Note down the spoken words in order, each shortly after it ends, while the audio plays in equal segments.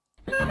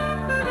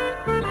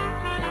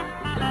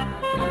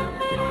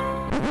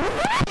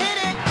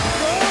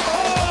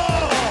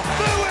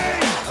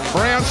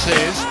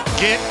says,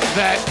 get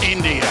that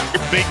India.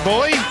 Big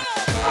boy.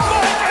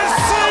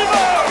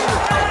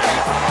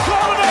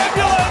 Call an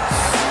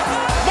ambulance!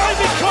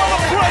 Maybe call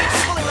a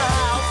priest!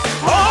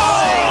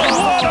 Oh,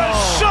 what a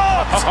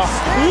shot!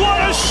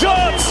 What a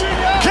shot!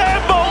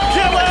 Campbell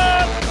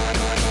Gillard!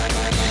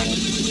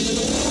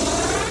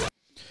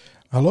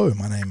 Hello,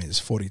 my name is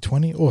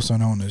 4020, also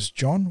known as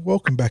John.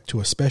 Welcome back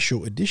to a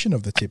special edition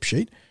of the Tip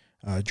Sheet.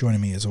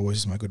 Joining me as always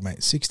is my good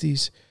mate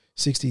 60s.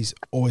 60s,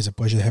 always a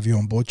pleasure to have you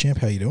on board, champ.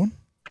 How you doing?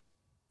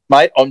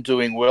 Mate, I'm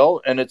doing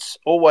well, and it's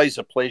always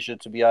a pleasure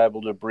to be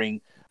able to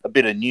bring a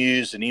bit of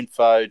news and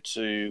info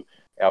to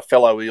our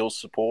fellow Eels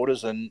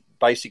supporters, and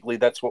basically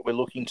that's what we're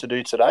looking to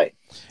do today.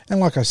 And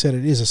like I said,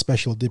 it is a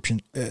special edition,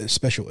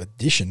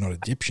 not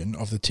addition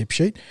of the Tip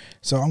Sheet.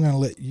 So I'm going to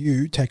let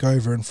you take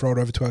over and throw it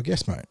over to our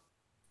guest, mate.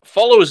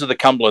 Followers of the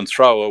Cumberland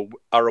Throw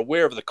are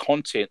aware of the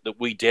content that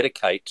we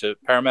dedicate to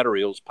Parramatta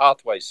Eels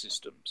pathway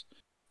systems.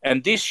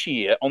 And this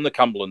year on the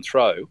Cumberland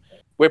Throw,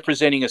 we're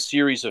presenting a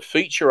series of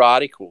feature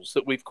articles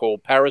that we've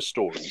called Para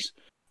Stories,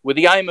 with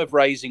the aim of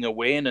raising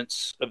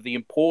awareness of the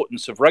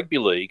importance of rugby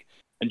league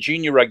and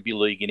junior rugby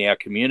league in our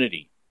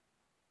community.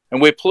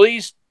 And we're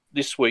pleased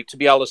this week to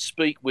be able to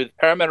speak with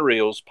Parramatta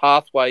Eels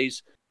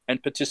Pathways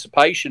and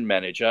Participation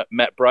Manager,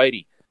 Matt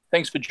Brady.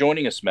 Thanks for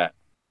joining us, Matt.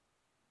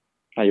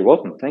 Oh, you're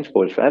welcome. Thanks,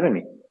 boys, for having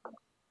me.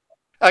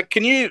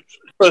 Can you,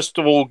 first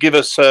of all, give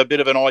us a bit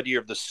of an idea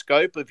of the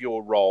scope of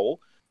your role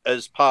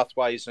as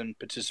Pathways and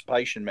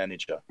Participation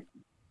Manager?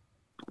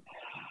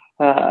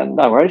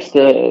 No worries.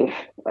 The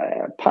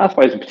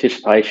Pathways and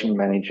Participation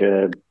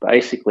Manager,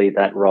 basically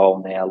that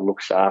role now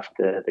looks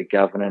after the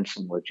governance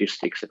and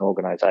logistics and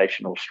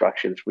organisational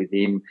structures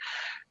within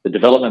the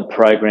development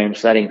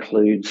programs. That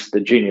includes the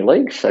junior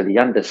league, so the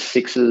under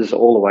sixes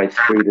all the way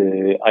through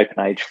to open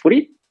age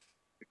footy.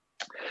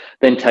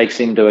 Then takes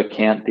into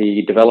account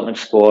the development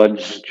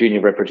squads,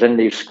 junior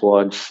representative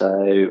squads, so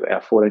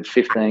our 14s,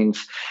 15s,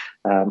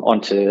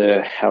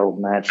 onto Harold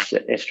Matts,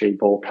 SG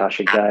Ball,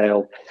 Kasha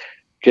Gale,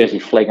 Jersey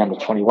Flegg under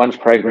 21s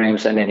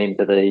programs, and then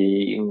into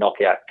the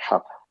Knockout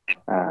Cup,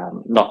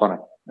 knock-on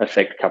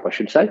effect cup, I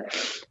should say,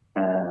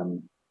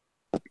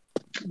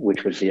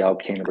 which was the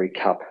old Canterbury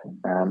Cup,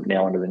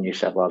 now under the New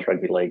South Wales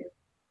Rugby League.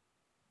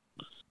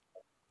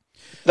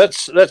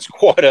 That's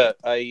quite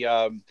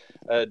a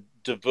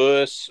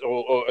diverse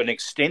or an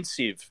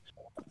extensive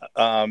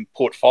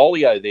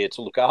portfolio there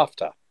to look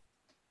after.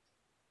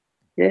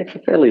 Yeah, it's a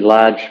fairly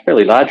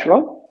large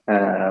role.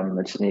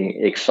 It's an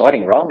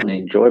exciting role, an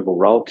enjoyable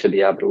role to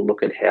be able to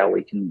look at how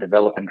we can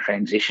develop and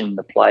transition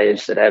the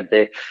players that have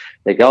their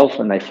goals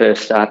when they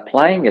first start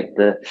playing at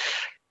the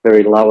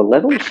very lower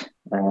levels,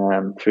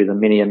 through the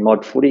mini and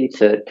mod footy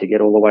to get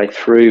all the way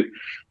through,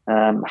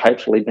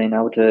 hopefully being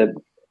able to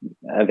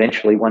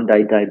eventually one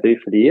day debut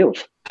for the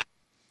Eels.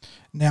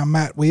 Now,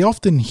 Matt, we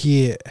often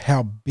hear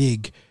how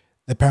big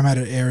the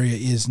Parramatta area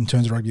is in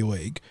terms of rugby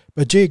league,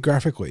 but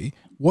geographically,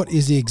 what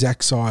is the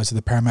exact size of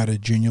the Parramatta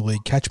Junior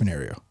League catchment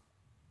area?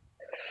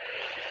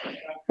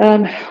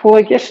 Well,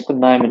 I guess at the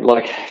moment,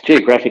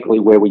 geographically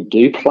where we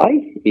do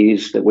play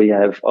is that we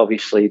have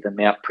obviously the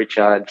Mount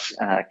Pritchards,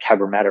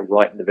 Cabramatta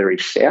right in the very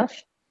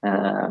south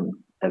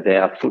of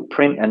our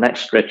footprint, and that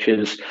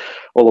stretches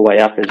all the way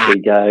up as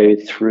we go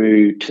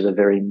through to the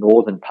very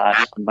northern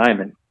parts at the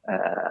moment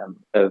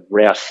of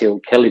Rouse Hill,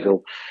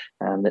 Kellyville,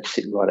 that's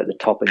sitting right at the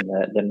top in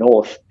the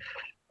north.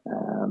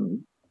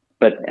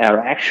 But our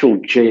actual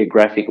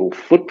geographical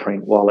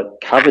footprint, while it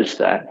covers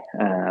that,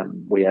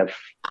 we have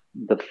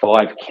the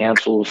 6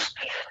 councils,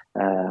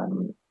 that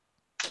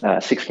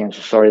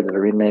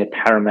are in there: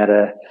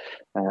 Parramatta,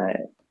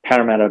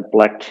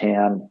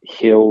 Blacktown,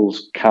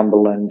 Hills,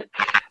 Cumberland,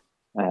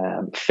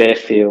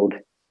 Fairfield,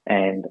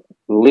 and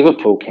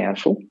Liverpool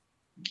Council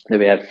that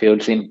we have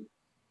fields in.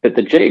 But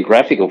the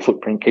geographical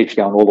footprint keeps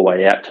going all the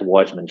way out to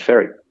Wiseman's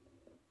Ferry.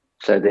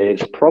 So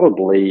there's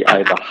probably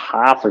over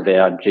half of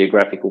our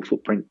geographical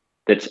footprint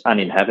that's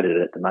uninhabited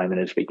at the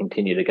moment as we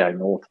continue to go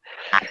north.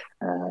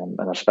 And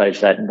I suppose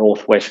that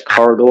northwest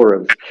corridor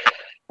of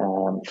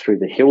through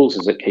the hills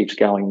as it keeps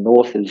going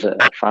north is a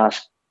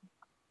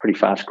pretty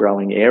fast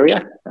growing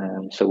area.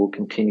 So we'll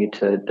continue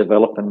to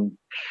develop and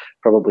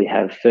probably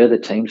have further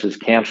teams as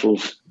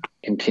councils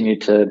continue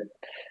to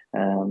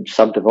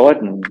subdivide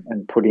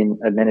and put in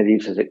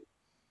amenities as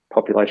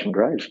population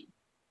grows.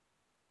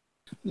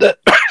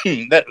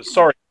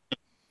 Sorry,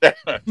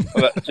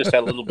 I just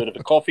had a little bit of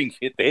a coughing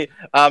fit there.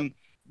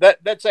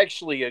 That's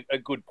actually a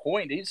good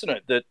point, isn't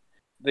it? That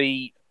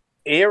the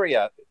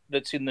area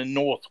that's in the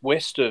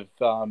northwest of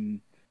our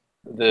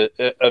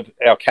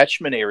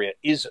catchment area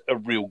is a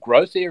real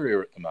growth area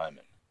at the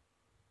moment.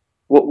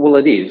 Well,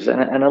 it is,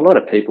 and a lot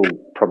of people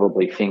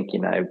probably think,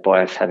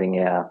 by us having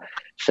our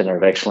Centre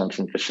of Excellence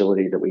and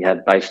facility that we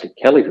have based at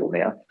Kellyville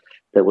now,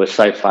 that we're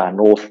so far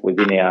north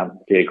within our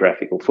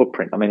geographical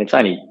footprint. I mean, it's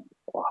only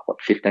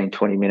 15,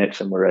 20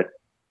 minutes, and we're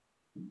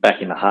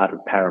back in the heart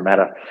of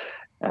Parramatta,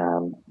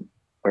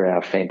 where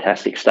our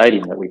fantastic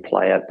stadium that we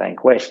play at,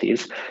 Bankwest,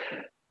 is.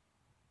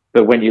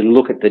 But when you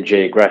look at the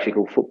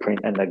geographical footprint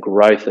and the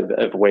growth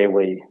of where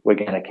we're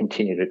going to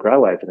continue to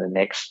grow over the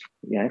next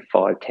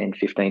 5, 10,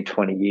 15,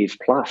 20 years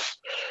plus,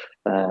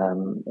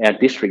 our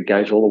district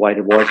goes all the way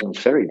to Wiseman's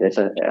Ferry. There's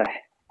a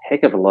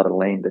heck of a lot of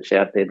land that's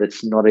out there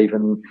that's not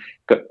even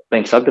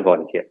been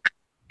subdivided yet.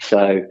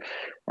 So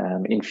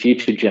in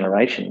future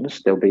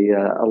generations, there'll be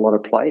a lot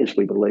of players,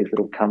 we believe,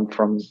 that'll come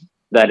from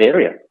that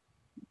area.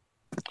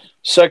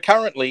 So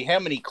currently, how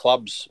many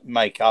clubs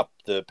make up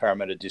the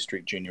Parramatta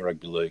District Junior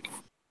Rugby League?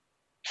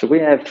 So we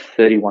have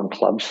 31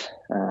 clubs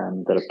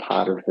that are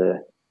part of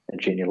the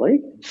Junior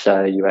League.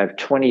 So you have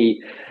 20,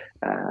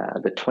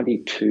 the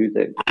 22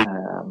 that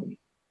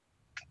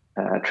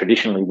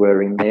traditionally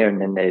were in there, and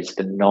then there's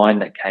the 9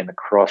 that came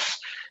across,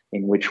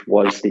 in which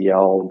was the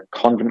old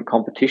convent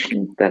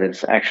competition that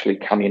has actually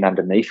come in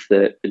underneath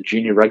the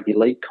Junior Rugby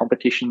League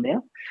competition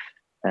now.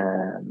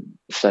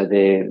 So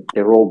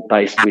they're all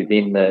based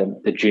within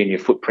the junior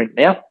footprint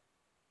now.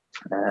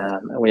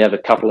 And we have a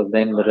couple of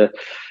them that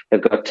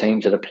have got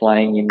teams that are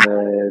playing in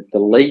the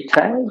league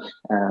tag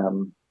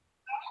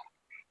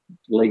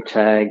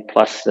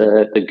plus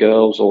the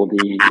girls, or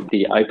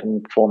the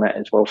open format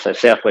as well. So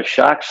Southwest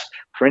Sharks,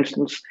 for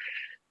instance,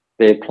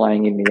 they're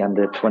playing in the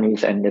under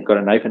 20s, and they've got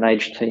an open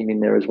age team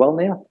in there as well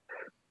now.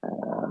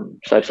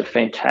 So it's a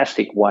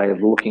fantastic way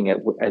of looking at,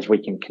 as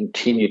we can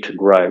continue to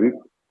grow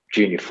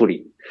junior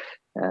footy.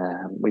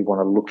 We want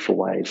to look for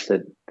ways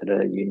that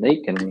are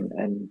unique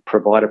and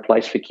provide a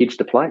place for kids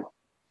to play.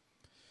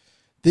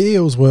 The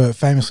Eels were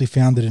famously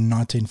founded in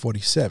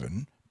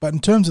 1947, but in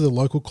terms of the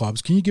local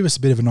clubs, can you give us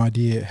a bit of an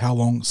idea how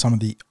long some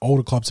of the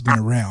older clubs have been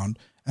around,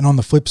 and on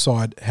the flip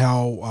side,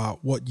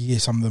 what year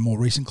some of the more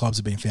recent clubs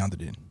have been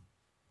founded in?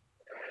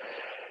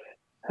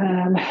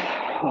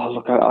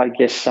 Look, I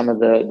guess some of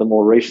the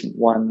more recent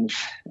ones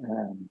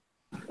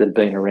that have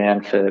been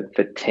around for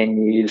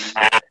 10 years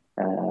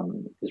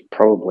is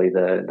probably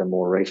the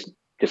more recent,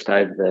 just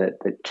over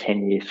the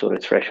 10-year sort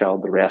of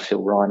threshold. The Rouse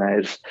Hill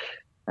Rhinos,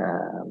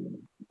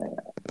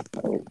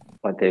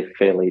 like they're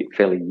fairly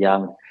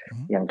young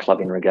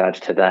club in regards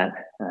to that.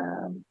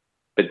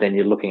 But then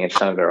you're looking at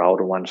some of our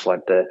older ones,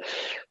 like the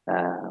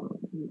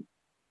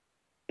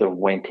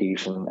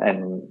Wenties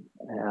and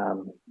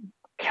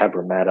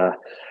Cabramatta,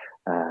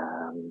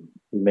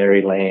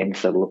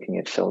 Marylands are looking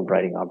at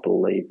celebrating, I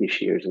believe,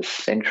 this year as a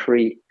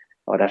century.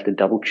 I'd have to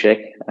double check,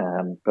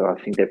 but I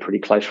think they're pretty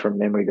close from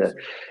memory.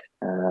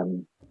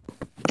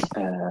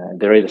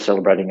 They're either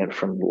celebrating it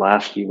from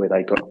last year where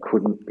they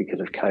couldn't because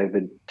of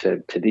COVID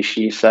to this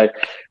year. So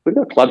we've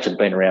got clubs that have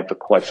been around for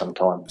quite some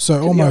time.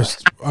 So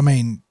almost, I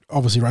mean,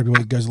 obviously rugby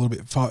league goes a little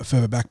bit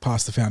further back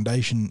past the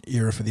foundation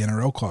era for the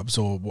NRL clubs,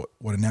 or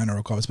what are now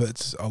NRL clubs, but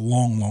it's a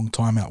long, long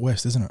time out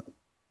west, isn't it?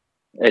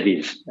 It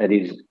is. It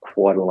is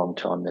quite a long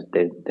time that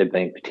they've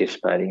been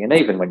participating. And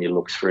even when you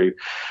look through,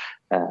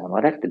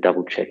 I'd have to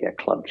double check our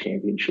club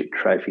championship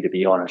trophy, to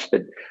be honest,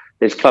 but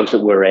there's clubs that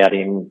were out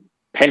in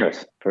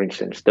Penrith, for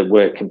instance, that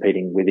were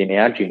competing within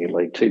our junior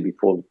league too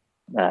before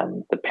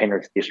the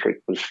Penrith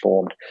district was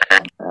formed.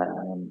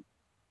 And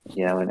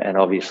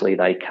obviously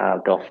they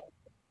carved off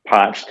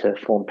parts to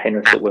form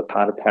Penrith that were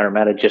part of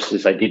Parramatta, just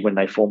as they did when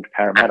they formed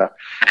Parramatta.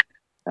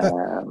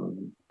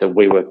 That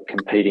we were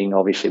competing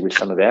obviously with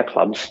some of our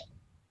clubs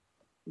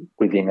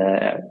within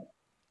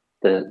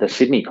the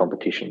Sydney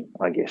competition,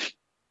 I guess.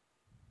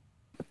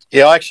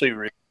 Yeah, I actually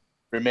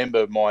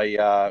remember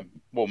my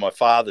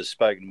father's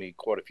spoken to me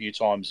quite a few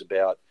times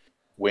about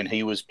when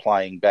he was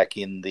playing back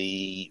in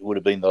would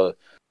have been the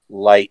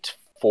late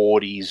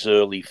 40s,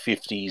 early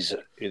 50s,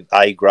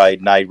 A grade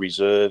and A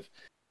reserve,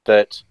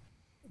 that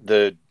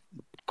the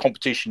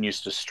competition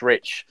used to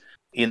stretch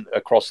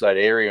across that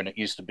area, and it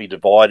used to be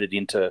divided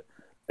into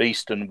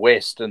east and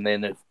west, and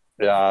then they'd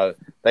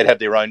have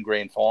their own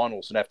grand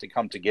finals and have to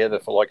come together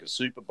for like a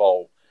Super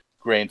Bowl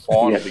grand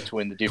final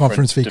between the different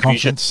conference v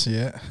divisions. Conference,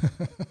 yeah.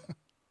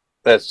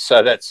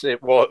 It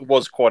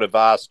was quite a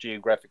vast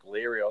geographical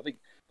area. I think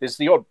there's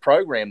the odd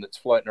program that's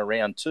floating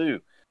around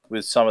too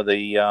with some of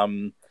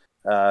the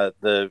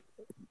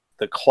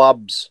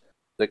clubs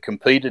that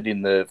competed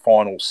in the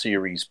final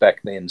series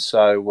back then.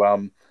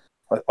 So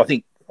I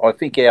think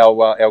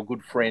our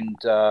good friend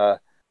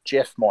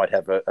Jeff might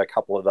have a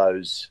couple of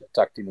those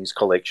tucked in his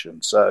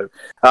collection. So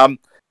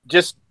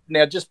just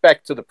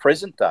back to the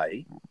present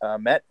day,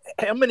 Matt,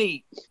 how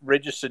many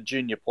registered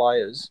junior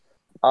players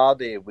are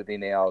there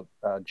within our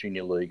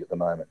junior league at the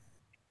moment?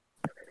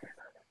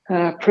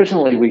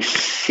 Presently, we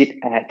sit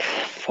at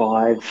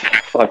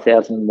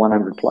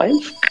 5,100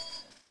 players.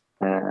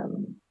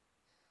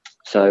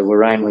 So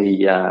we're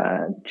only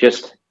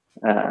just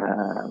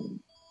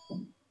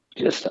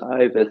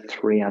over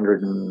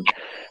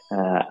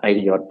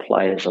 380 odd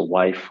players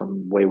away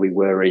from where we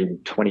were in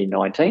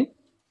 2019.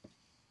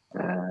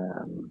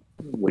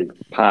 We've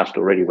passed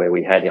already where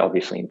we had,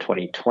 obviously, in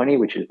 2020,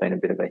 which has been a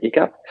bit of a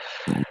hiccup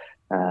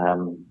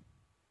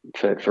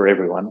for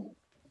everyone.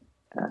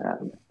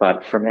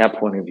 But from our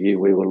point of view,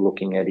 we were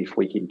looking at if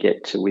we could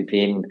get to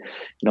within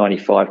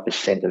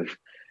 95% of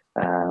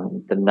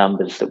the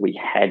numbers that we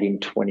had in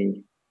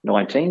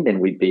 2019, then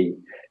we'd be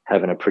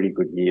having a pretty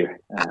good year.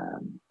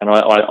 And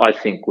I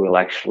think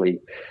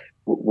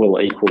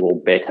we'll equal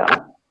or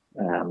better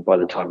by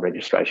the time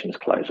registrations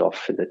close off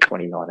for the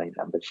 2019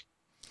 numbers.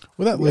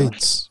 Well, that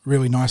leads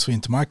really nicely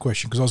into my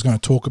question, because I was going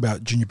to talk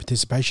about junior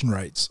participation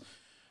rates.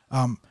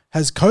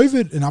 Has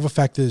COVID and other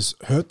factors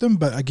hurt them?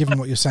 But given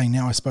what you're saying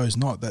now, I suppose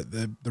not, that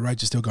the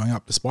rates are still going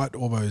up despite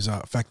all those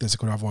factors that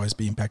could otherwise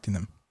be impacting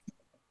them.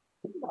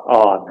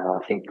 Oh, no,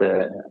 I think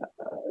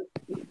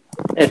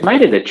it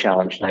made it a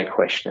challenge, no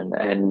question.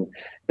 And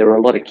there were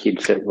a lot of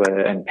kids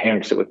and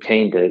parents that were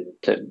keen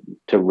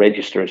to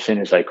register as soon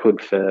as they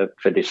could for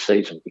this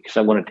season, because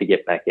they wanted to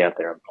get back out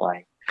there and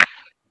playing.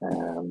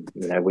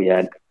 We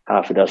had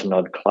half a dozen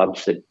odd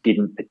clubs that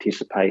didn't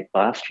participate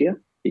last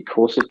year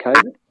because of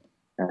COVID,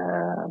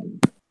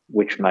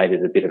 which made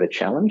it a bit of a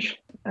challenge.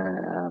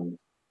 And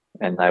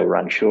they were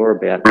unsure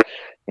about,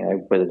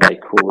 whether they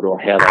could or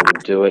how they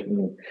would do it.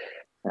 And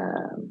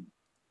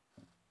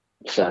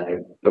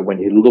but when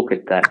you look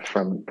at that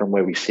from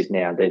where we sit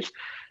now,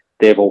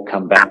 they've all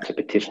come back to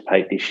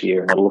participate this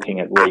year and are looking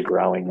at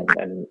regrowing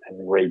and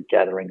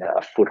regathering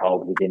a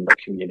foothold within the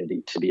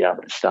community to be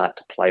able to start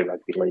to play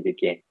rugby league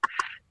again.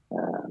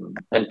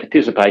 And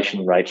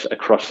participation rates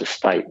across the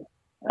state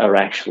are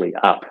actually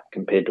up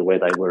compared to where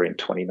they were in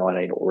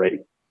 2019 already.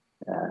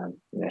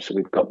 So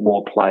we've got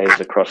more players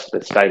across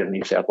the state of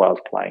New South Wales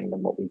playing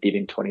than what we did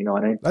in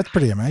 2019. That's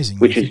pretty amazing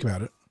when you think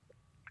about it.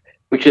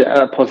 Which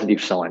are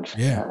positive signs.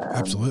 Yeah,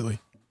 absolutely.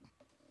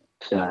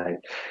 So,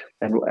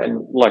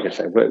 and like I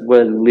say,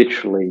 we're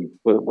literally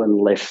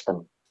less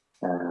than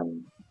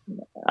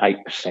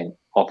 8%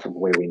 off of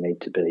where we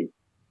need to be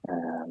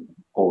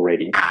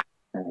already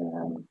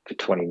for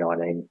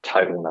 2019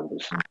 total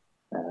numbers.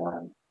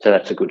 So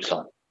that's a good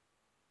sign.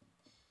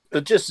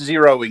 Just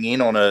zeroing in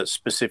on a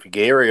specific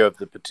area of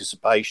the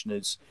participation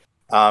is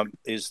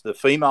the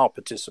female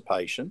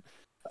participation.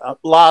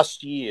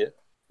 Last year,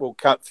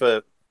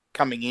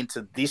 coming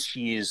into this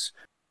year's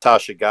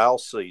Tarsha Gale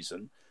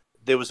season,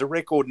 there was a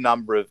record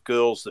number of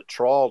girls that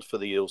trialled for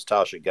the Eels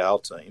Tarsha Gale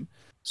team.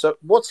 So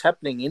what's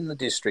happening in the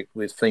district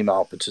with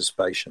female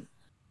participation?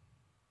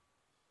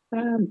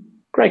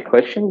 Great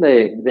question.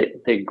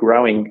 They're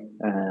growing.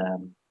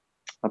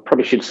 I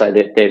probably should say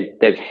that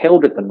they've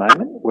held at the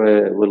moment.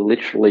 We're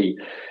literally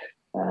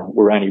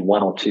we're only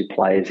one or two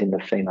players in the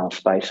female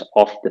space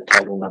off the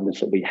total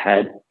numbers that we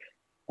had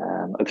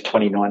of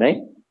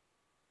 2019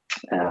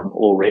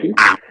 already.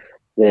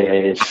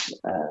 There's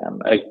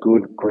a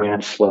good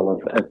groundswell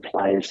of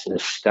players that are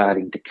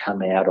starting to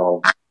come out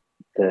of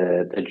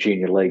the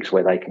junior leagues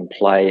where they can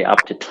play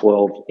up to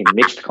 12 in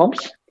mixed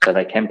comps. So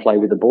they can play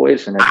with the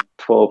boys, and at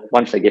 12,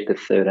 once they get to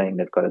 13,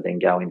 they've got to then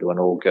go into an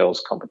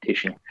all-girls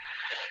competition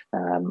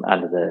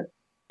under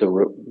the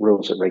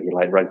rules that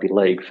regulate rugby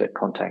league for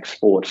contact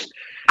sports.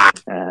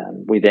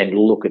 We then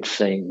look at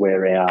seeing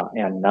where our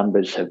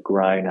numbers have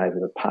grown over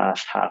the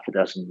past half a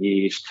dozen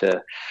years.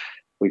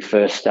 We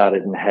first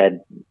started and had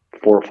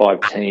 4 or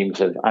 5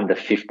 teams of under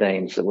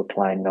 15s that were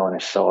playing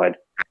 9-a-side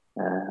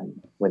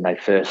when they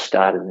first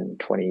started in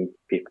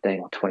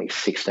 2015 or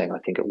 2016, I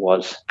think it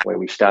was, where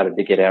we started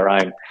to get our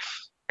own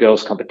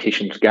girls'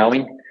 competitions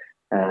going.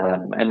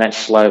 And that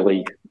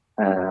slowly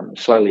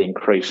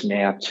increased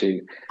now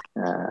to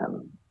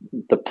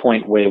the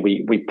point where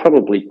we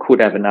probably could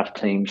have enough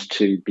teams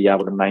to be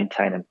able to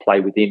maintain and play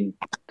within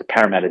the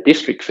Parramatta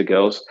district for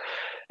girls.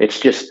 It's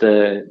just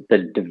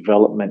the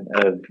development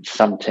of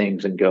some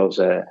teams and girls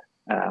are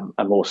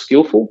more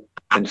skillful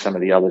than some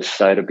of the others.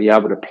 So to be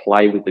able to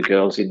play with the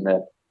girls in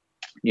the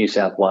New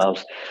South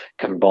Wales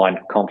combined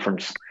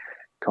conference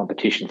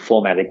competition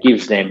format, it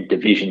gives them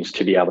divisions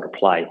to be able to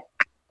play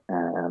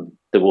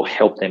that will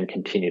help them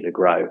continue to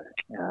grow.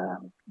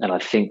 And I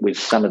think with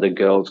some of the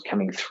girls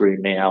coming through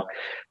now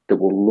that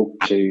will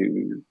look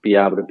to be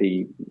able to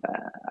be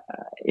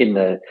in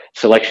the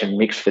selection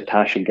mix for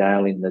Tarsha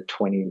Gale in the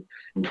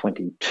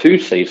 2022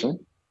 season,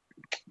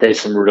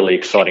 there's some really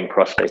exciting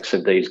prospects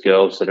of these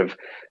girls that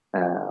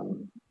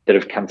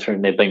have come through,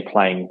 and they've been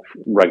playing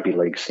rugby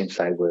league since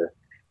they were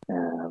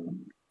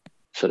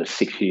sort of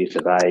 6 years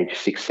of age,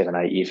 6, 7,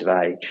 8 years of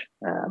age,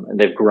 and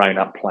they've grown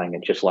up playing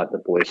it just like the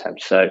boys have.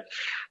 So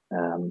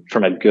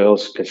from a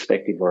girl's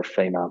perspective or a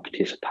female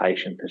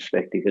participation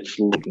perspective, it's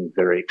looking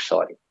very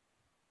exciting.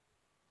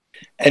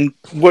 And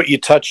what you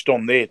touched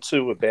on there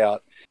too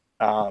about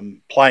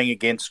playing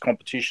against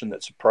competition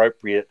that's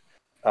appropriate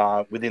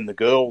within the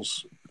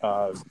girls'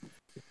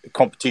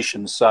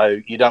 competition.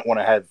 So you don't want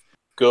to have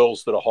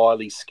girls that are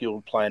highly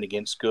skilled playing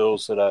against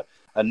girls that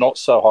are not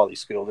so highly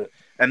skilled.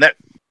 And that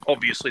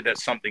obviously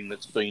that's something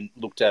that's been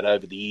looked at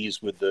over the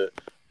years with the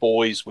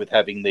boys, with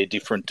having their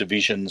different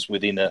divisions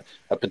within a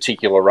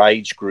particular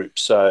age group.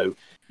 So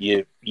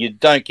you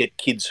don't get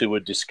kids who are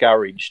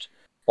discouraged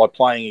by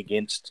playing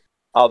against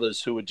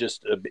others who are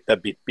just a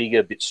bit bigger,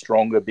 a bit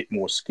stronger, a bit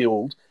more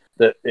skilled.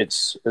 That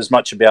it's as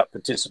much about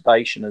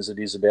participation as it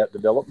is about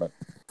development.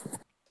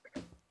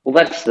 Well,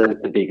 that's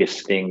the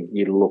biggest thing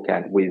you look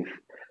at with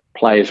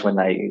players when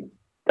they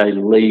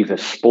leave a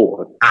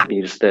sport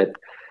is that,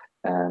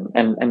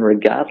 and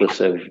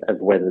regardless of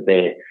whether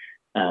they're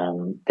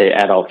they're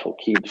adults or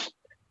kids,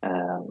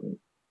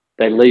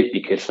 they leave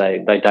because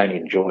they don't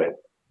enjoy it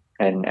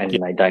and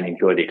they don't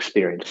enjoy the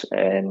experience.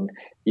 And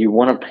you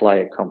want to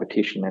play a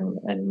competition,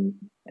 and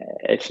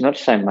it's not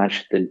so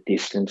much the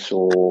distance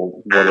or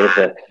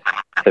whatever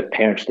for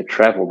parents to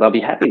travel. They'll be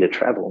happy to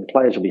travel, and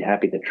players will be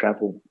happy to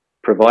travel,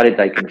 provided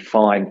they can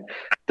find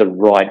the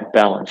right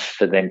balance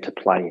for them to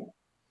play in.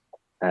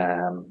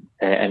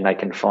 And they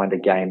can find a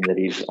game that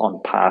is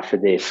on par for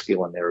their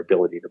skill and their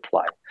ability to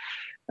play.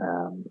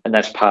 And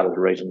that's part of the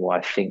reason why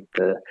I think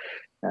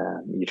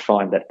you'd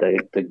find that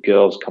the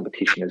girls'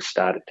 competition has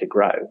started to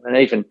grow. And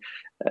even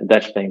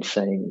that's been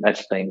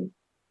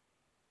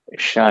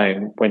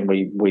shown when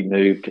we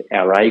moved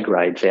our A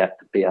grades out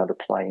to be able to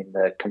play in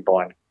the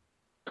combined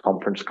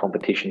conference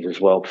competitions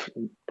as well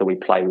that we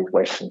play with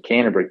Western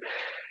Canterbury.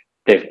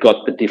 They've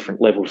got the different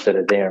levels that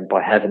are there, and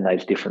by having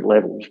those different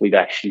levels, we've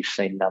actually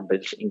seen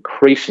numbers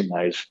increase in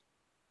those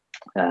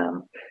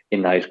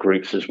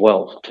groups as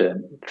well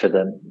for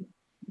them.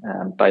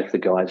 Both the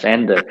guys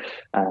and the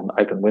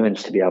open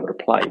women's to be able to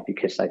play,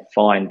 because they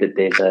find that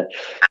there's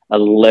a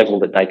level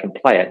that they can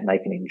play at and they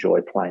can enjoy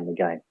playing the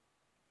game.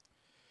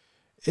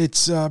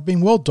 It's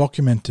been well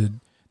documented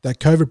that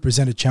COVID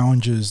presented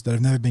challenges that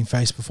have never been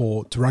faced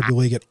before to rugby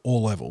league at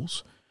all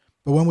levels.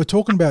 But when we're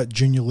talking about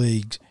junior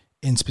leagues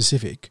in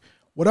specific,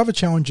 what other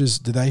challenges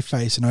do they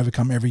face and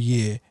overcome every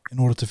year in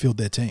order to field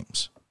their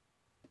teams?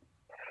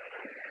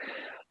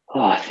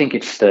 I think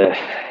it's the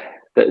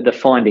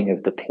finding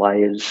of the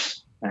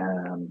players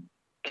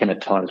can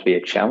at times be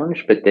a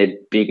challenge, but their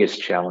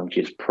biggest challenge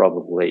is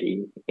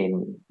probably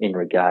in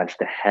regards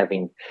to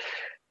having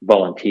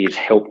volunteers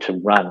help to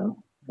run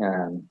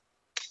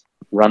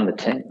the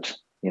teams.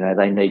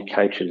 They need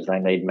coaches, they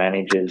need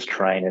managers,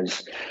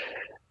 trainers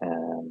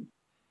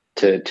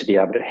to be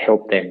able to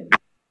help them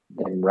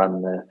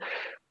run the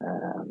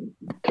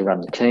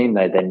team.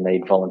 They then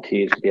need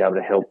volunteers to be able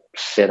to help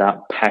set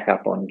up, pack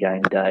up on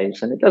game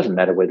days. And it doesn't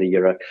matter whether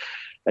you're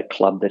a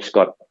club that's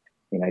got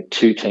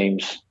 2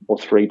 teams or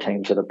 3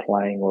 teams that are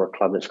playing, or a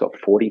club that's got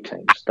 40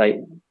 teams.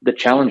 The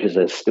challenges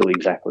are still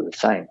exactly the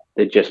same.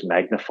 They're just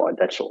magnified,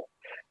 that's all.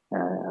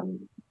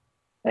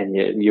 And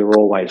you're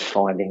always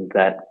finding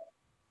that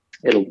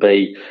it'll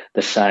be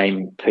the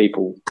same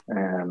people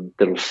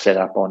that'll set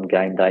up on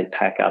game day,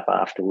 pack up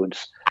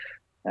afterwards.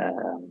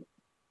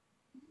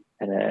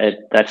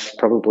 That's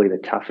probably the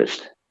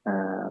toughest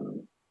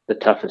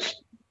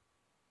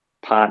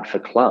part for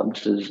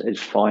clubs is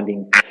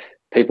finding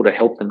people to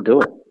help them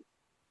do it.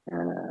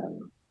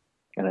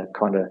 And it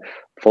kind of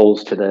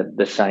falls to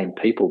the same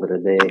people that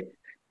are there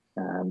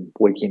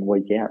week in,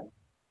 week out.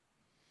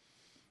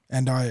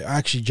 And I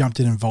actually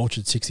jumped in and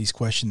vultured 60's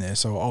question there,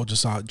 so I'll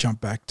just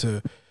jump back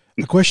to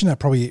a question that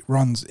probably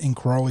runs in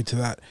corollary to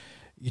that.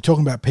 You're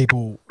talking about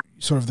people,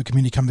 sort of the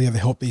community come together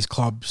to help these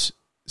clubs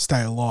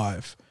stay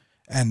alive,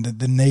 and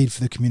the need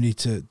for the community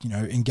to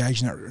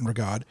engage in that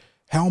regard.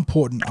 How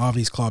important are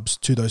these clubs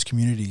to those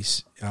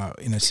communities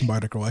in a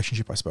symbiotic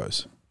relationship, I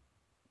suppose?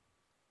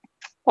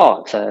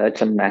 Oh,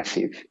 it's a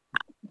massive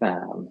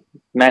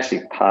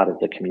part of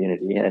the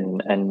community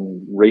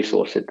and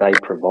resource that they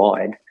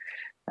provide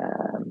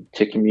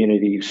to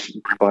communities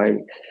by,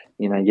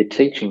 you're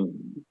teaching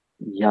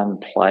young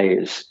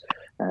players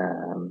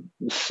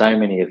so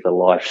many of the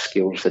life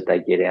skills that they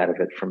get out of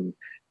it, from,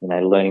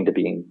 learning to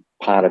be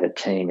part of a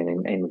team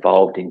and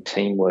involved in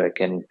teamwork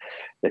and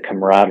the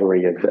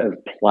camaraderie of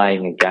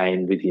playing a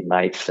game with your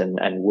mates and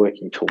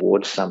working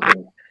towards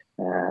something.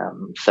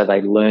 So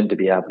they learn to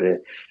be able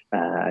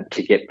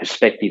to get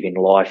perspective in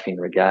life in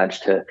regards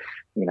to,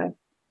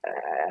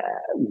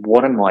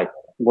 what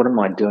am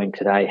I doing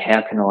today?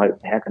 How can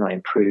I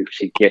improve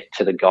to get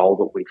to the goal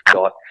that we've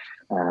got?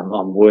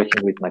 I'm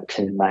working with my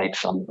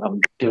teammates.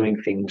 I'm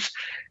doing things.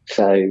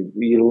 So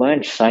you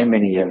learn so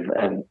many of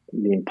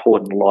the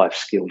important life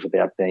skills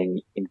about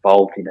being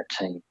involved in a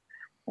team.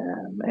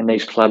 And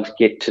these clubs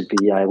get to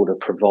be able to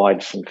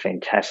provide some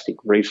fantastic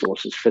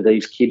resources for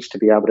these kids to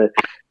be able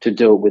to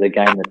do it with a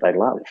game that they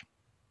love.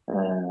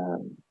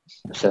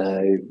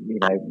 So,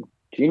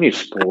 junior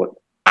sport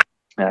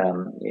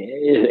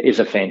is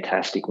a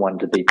fantastic one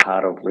to be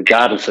part of,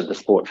 regardless of the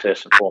sport,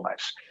 first and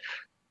foremost.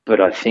 But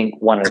I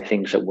think one of the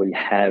things that we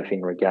have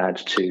in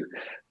regards to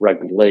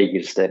rugby league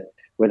is that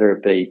whether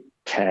it be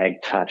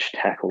tag, touch,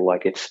 tackle,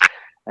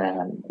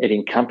 it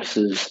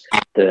encompasses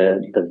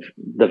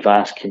the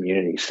vast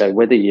community. So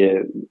whether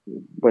you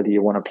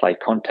want to play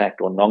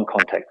contact or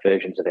non-contact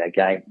versions of our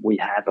game, we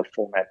have a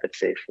format that's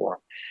there for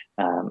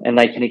them, and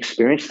they can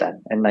experience that,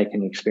 and they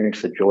can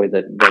experience the joy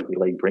that rugby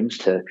league brings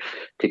to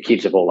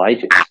kids of all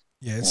ages.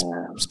 Yes,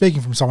 speaking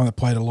from someone that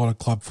played a lot of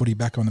club footy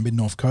back on the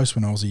Mid-North Coast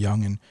when I was a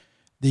young, and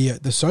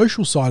the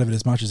social side of it,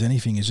 as much as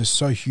anything, is just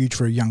so huge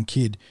for a young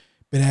kid.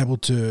 Being able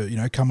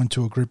to, come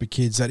into a group of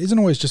kids that isn't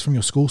always just from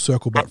your school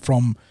circle, but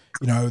from,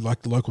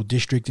 like the local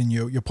district, and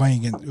you're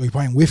playing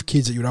with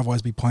kids that you would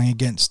otherwise be playing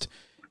against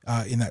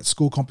in that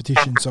school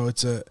competition. So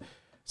it's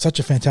such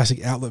a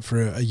fantastic outlet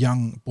for a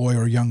young boy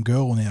or a young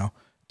girl now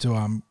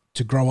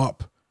to grow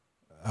up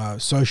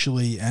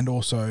socially, and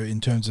also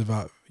in terms of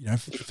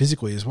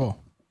physically as well.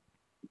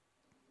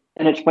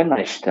 And it's when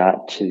they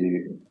start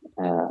to,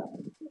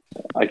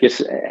 I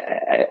guess,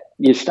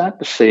 you start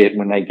to see it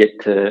when they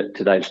get to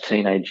those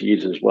teenage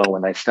years as well,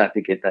 when they start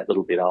to get that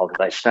little bit older.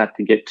 They start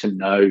to get to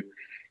know,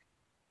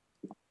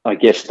 I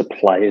guess, the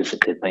players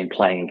that they've been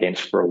playing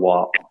against for a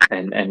while.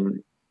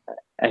 And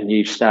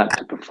you start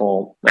to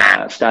perform,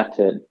 start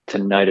to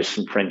notice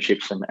some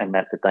friendships and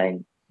that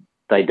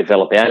they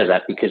develop out of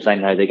that, because they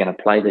know they're going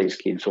to play these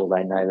kids, or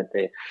they know that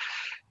they're,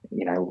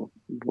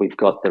 we've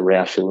got the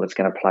Rouse Hill that's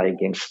going to play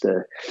against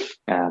the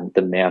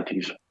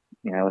Mounties,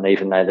 and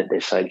even though that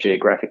they're so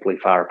geographically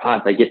far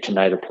apart, they get to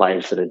know the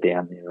players that are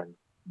down there.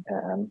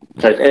 And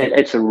so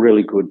it's a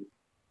really good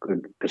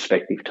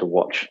perspective to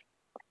watch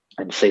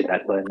and see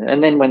that learn.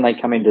 And then when they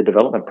come into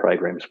development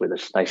programs with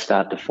us, they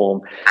start to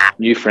form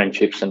new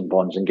friendships and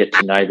bonds and get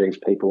to know these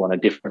people on a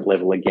different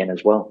level again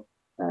as well.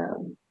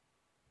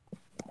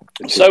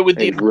 So with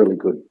the really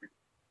good.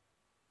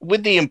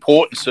 With the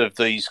importance of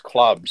these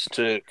clubs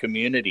to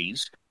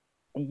communities,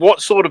 what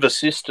sort of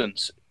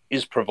assistance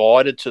is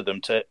provided to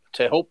them to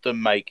help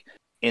them make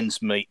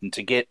ends meet and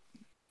to get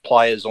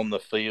players on the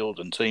field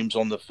and teams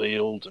on the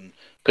field and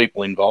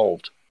people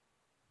involved?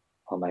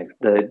 Well, mate,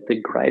 the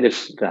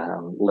greatest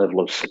level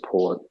of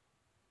support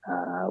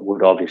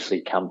would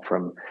obviously come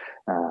from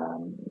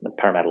the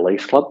Parramatta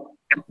Leagues Club,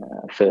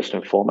 first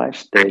and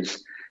foremost.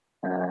 There's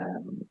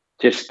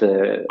just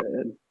the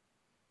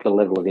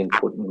level of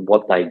input and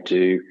what they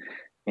do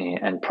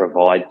and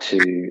provide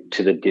to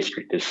the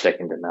district is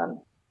second to none.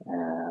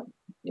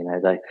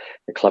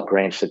 The club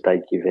grants that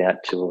they give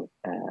out to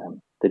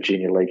the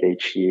junior league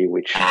each year,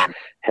 which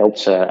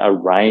helps a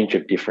range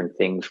of different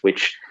things,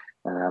 which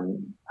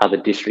other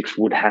districts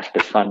would have to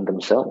fund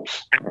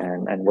themselves,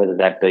 and whether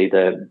that be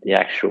the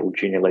actual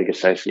junior league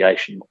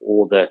association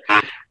or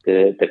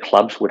the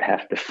clubs would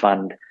have to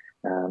fund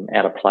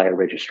out of player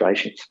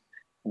registrations.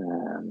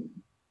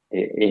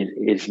 It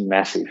is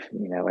massive.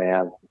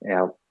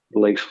 Our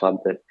leagues club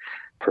that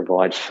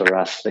provides for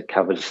us, that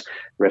covers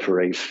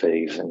referees'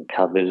 fees and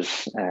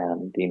covers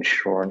the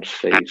insurance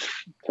fees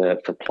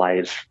for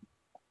players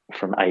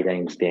from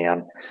 18s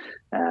down.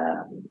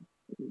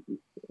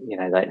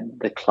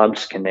 The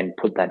clubs can then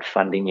put that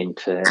funding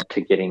into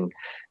getting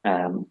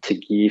to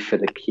gear for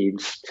the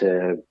kids,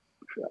 to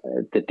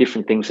the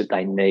different things that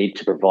they need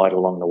to provide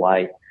along the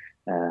way,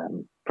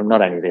 from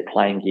not only their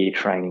playing gear,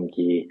 training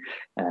gear,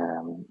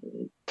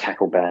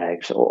 tackle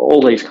bags,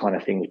 all these kind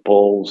of things,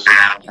 balls.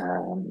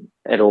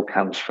 It all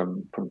comes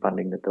from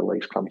funding that the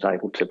leagues club's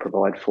able to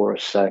provide for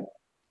us. So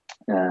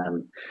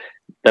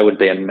that would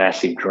be a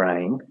massive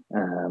drain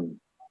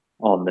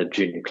on the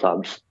junior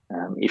clubs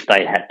if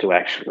they had to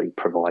actually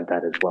provide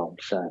that as well.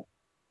 So,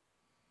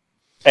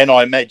 and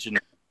I imagine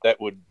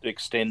that would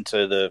extend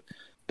to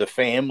the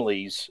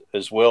families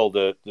as well,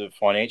 the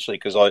financially,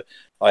 because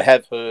I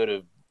have heard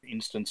of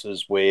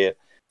instances where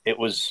it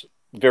was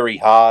very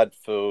hard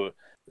for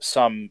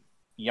some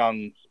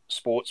young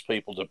sports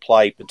people to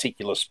play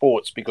particular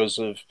sports because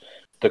of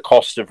the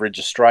cost of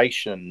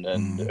registration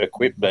and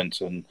equipment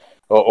and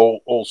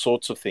all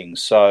sorts of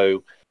things.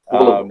 So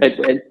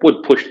it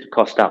would push the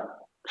cost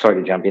up.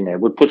 Sorry to jump in there.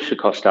 It would push the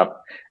cost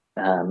up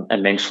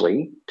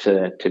immensely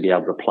to be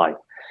able to play.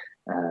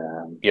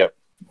 Yep.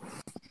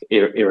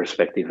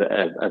 Irrespective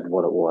of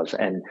what it was.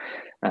 And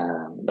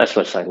that's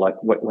what I say, like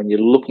when you're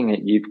looking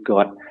at, you've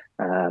got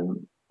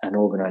an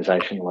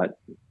organisation like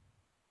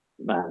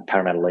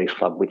Parramatta Leagues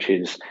Club, which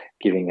is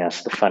giving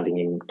us the funding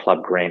in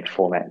club grant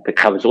format that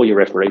covers all your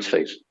referees'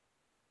 fees.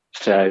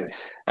 So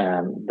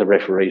the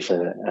referees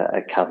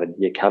are covered.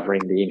 You're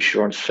covering the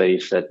insurance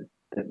fees that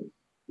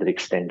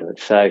extend to it.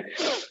 So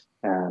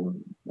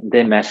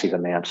they're massive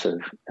amounts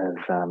of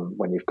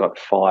when you've got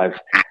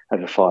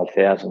over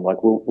 5,000. Like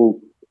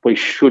we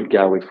should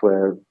go, if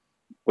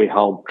we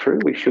hold true,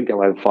 we should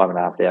go over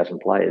 5,500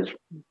 players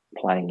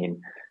playing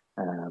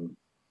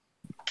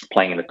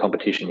in a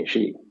competition this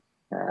year.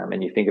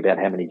 And you think about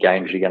how many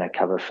games you're going to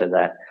cover for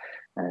that.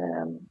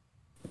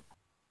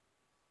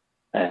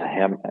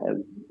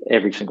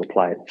 Every single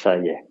player.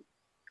 So yeah,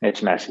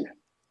 it's massive.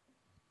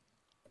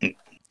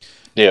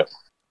 Yeah.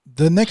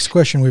 The next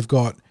question we've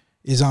got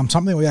is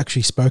something we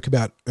actually spoke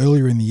about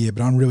earlier in the year,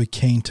 but I'm really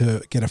keen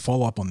to get a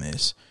follow-up on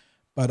this.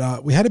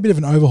 But we had a bit of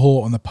an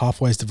overhaul on the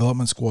Pathways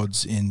development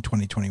squads in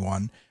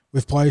 2021,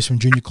 with players from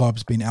junior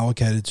clubs being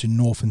allocated to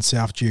North and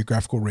South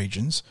geographical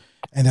regions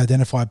and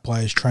identified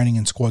players training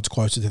in squads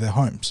closer to their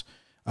homes.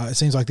 It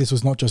seems like this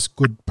was not just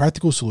good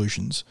practical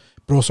solutions,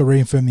 but also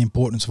reaffirmed the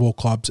importance of all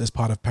clubs as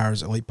part of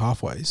Para's elite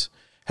pathways.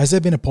 Has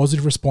there been a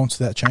positive response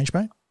to that change,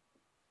 mate?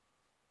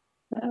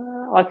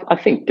 I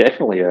think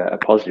definitely a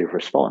positive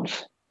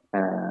response.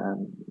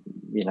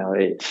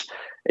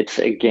 It's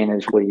again,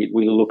 as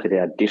we look at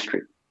our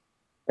district,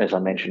 as I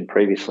mentioned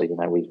previously,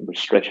 we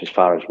stretch as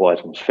far as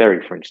Wiseman's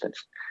Ferry, for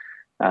instance.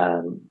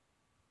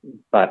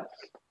 But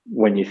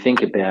when you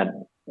think about,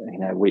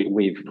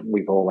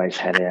 we've always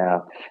had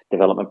our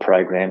development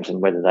programs,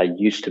 and whether they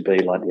used to be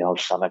like the old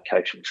summer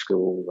coaching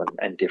school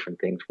and different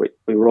things,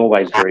 we were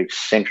always very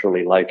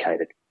centrally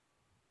located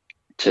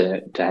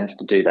to have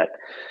to do that.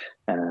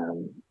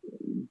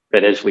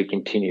 But as we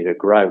continue to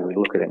grow, we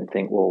look at it and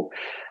think, well,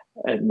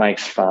 it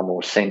makes far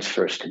more sense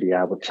for us to be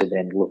able to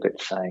then look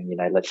at saying,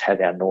 let's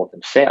have our north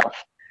and south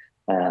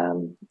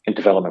in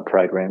development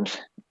programs.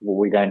 Well,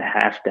 we don't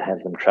have to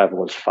have them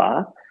travel as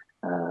far.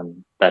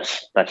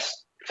 That's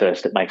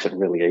first. It makes it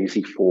really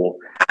easy for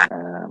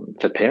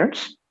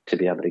parents to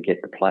be able to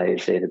get the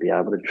players there to be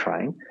able to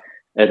train.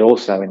 It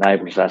also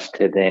enables us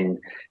to then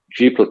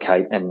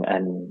duplicate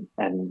and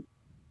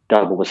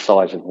double the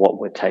size of what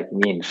we're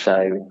taking in.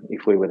 So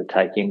if we were to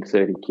take in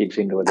 30 kids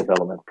into a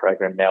development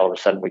program, now all of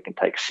a sudden we can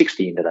take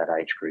 60 into that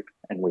age group,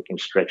 and we can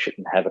stretch it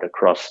and have it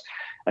across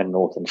a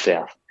north and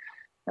south.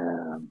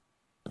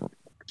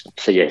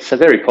 So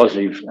very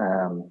positive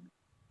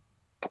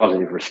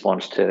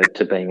response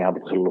to being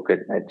able to look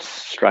at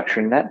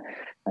structuring that.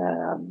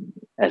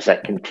 As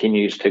that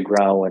continues to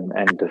grow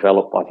and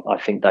develop, I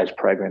think those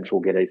programs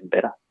will get even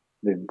better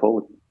moving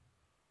forward.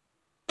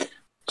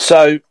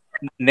 So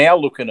now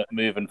looking at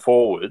moving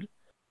forward,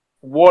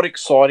 what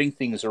exciting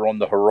things are on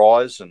the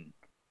horizon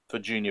for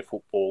junior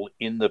football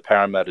in the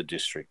Parramatta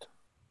district?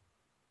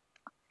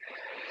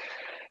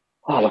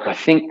 Oh, look, I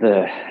think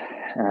the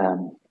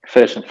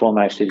first and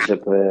foremost is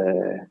that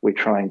we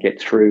try and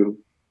get through,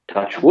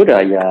 touch wood,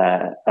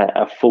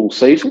 a full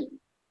season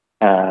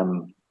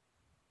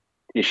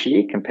this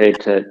year compared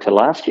to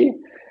last year.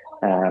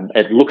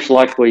 It looks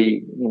like by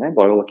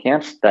all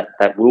accounts,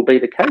 that will be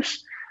the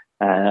case.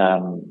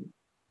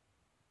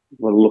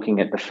 We're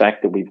looking at the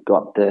fact that we've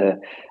got the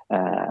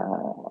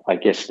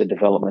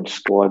development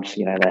squads.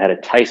 They had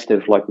a taste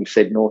of, like we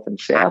said, north and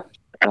south.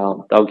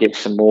 They'll get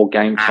some more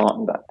game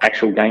time,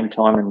 actual game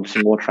time, and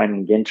some more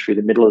training again through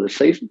the middle of the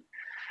season.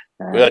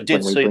 Well, I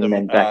did see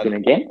them back in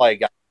again. Play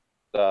against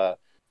the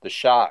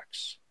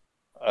Sharks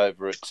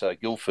over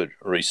at Guildford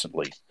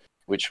recently,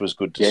 which was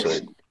good to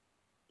see.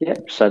 Yeah,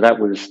 so that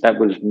was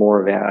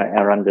more of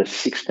our under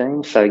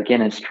 16. So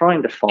again, it's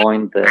trying to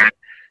find the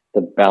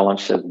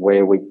balance of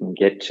where we can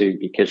get to,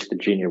 because the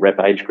junior rep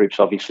age groups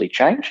obviously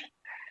changed.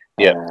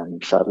 Yeah.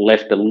 So it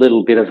left a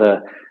little bit of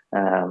a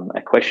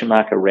question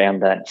mark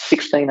around that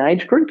 16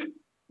 age group,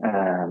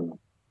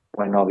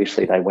 when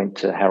obviously they went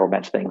to Harold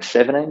Matts being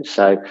 17.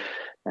 So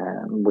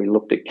we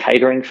looked at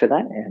catering for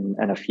that,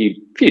 and a few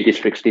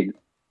districts did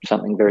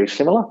something very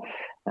similar.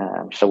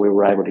 So we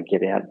were able to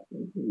get out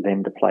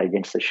them to play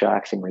against the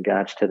Sharks in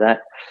regards to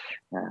that.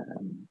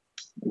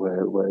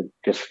 We're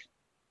just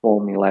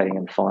formulating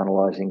and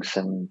finalising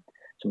some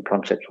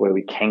concepts where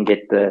we can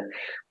get those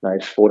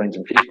 14s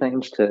and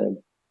 15s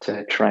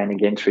to train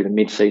again through the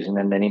mid-season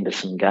and then into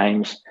some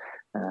games.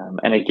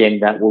 And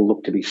again, that will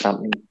look to be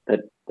something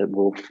that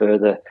will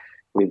further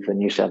with the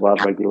New South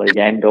Wales Rugby League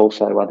and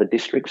also other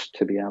districts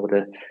to be able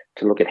to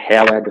look at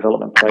how our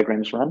development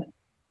programs run.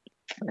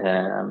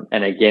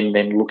 And again,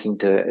 then looking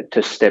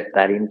to step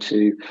that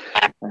into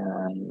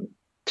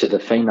to the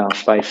female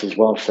space as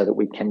well, so that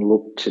we can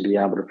look to be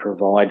able to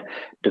provide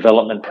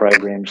development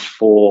programs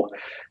for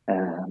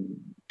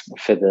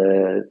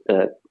the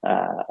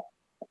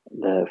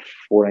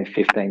 14,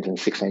 15s and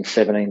 16,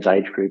 17s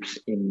age groups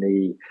in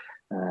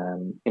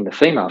the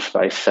female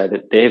space, so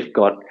that they've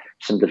got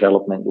some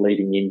development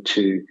leading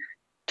into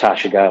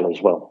Tarsha Gale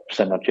as well.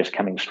 So not just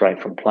coming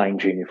straight from playing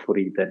junior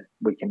footy, that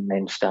we can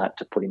then start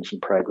to put in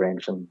some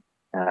programs and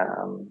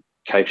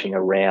coaching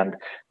around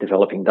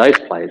developing those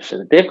players so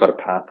that they've got a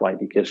pathway,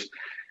 because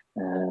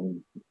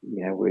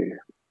we're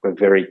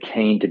very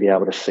keen to be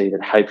able to see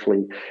that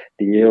hopefully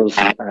the Eels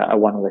are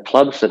one of the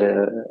clubs that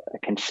are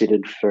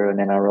considered for an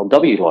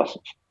NRLW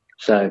licence.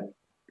 So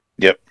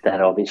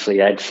that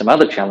obviously adds some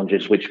other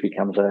challenges, which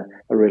becomes a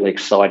really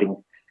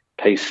exciting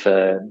piece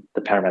for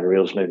the Parramatta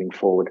Eels moving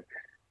forward.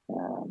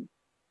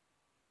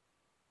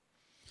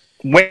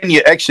 When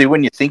you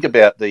think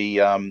about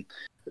the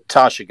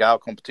Tarsha Gale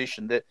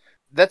competition,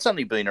 that's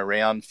only been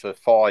around for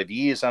 5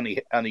 years,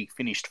 only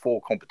finished 4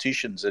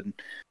 competitions, and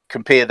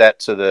compare that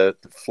to the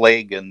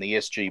Flegg and the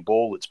SG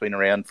Ball that's been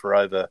around for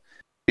over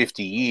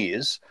 50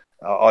 years.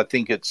 I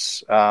think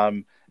it's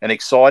an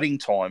exciting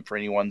time for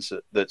anyone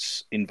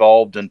that's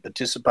involved and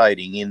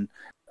participating in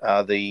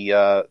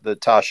the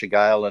Tarsha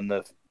Gale and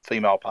the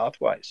female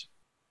pathways.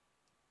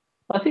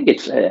 I think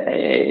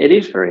it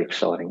is very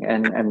exciting,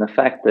 and the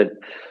fact that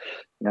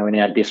in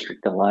our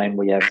district alone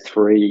we have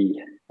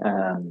three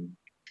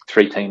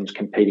teams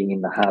competing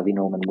in the Harvey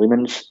Norman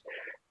women's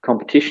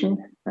competition,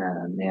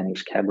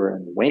 Mounties, Cabra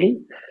and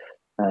Wenny.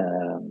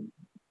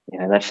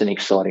 That's an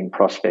exciting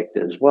prospect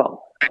as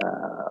well.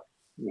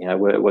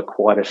 We're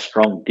quite a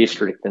strong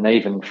district, and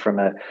even from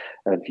a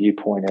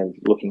viewpoint of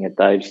looking at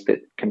those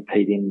that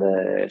compete in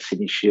the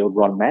Sydney Shield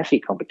Ron Massey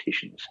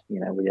competitions,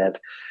 we have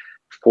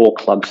 4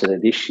 clubs that are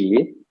this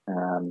year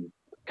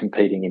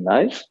competing in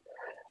those,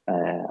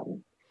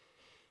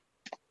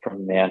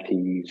 from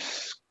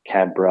Mounties,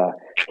 Cabra,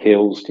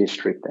 Hills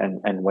District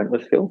and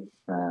Wentworthville.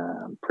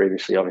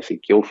 Previously, obviously,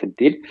 Guildford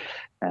did.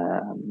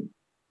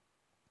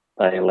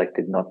 They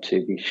elected not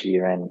to this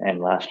year and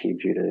last year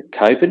due to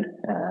COVID.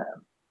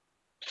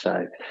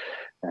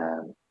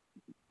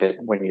 But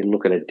when you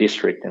look at a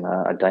district, and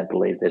I don't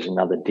believe there's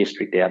another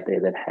district out there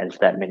that has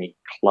that many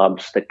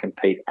clubs that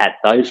compete at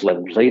those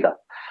levels either.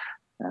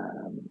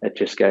 It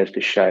just goes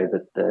to show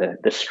that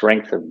the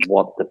strength of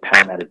what the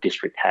Parramatta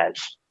district has,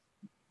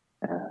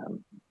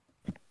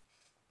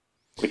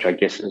 which I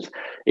guess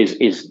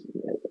is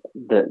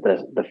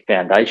the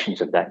foundations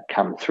of that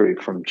come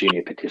through from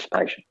junior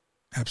participation.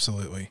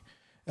 Absolutely.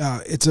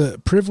 It's a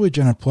privilege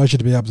and a pleasure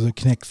to be able to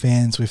connect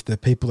fans with the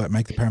people that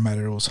make the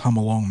Parramatta Eels hum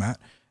along, Matt.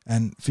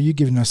 And for you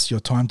giving us your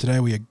time today,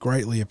 we are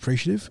greatly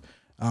appreciative.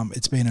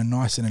 It's been a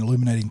nice and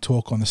illuminating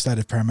talk on the state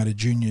of Parramatta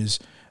juniors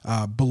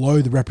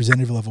below the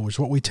representative level, which is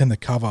what we tend to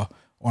cover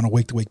on a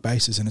week-to-week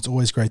basis. And it's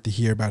always great to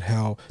hear about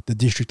how the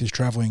district is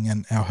travelling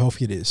and how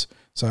healthy it is.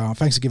 So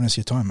thanks for giving us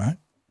your time, mate.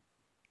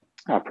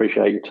 I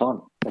appreciate your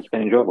time. It's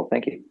been enjoyable.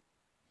 Thank you.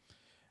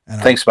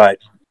 And, Thanks, mate.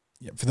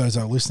 Yeah, for those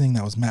that are listening,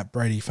 that was Matt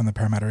Brady from the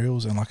Parramatta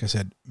Eels. And like I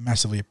said,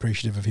 massively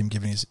appreciative of him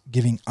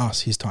giving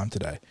us his time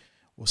today.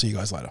 We'll see you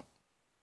guys later.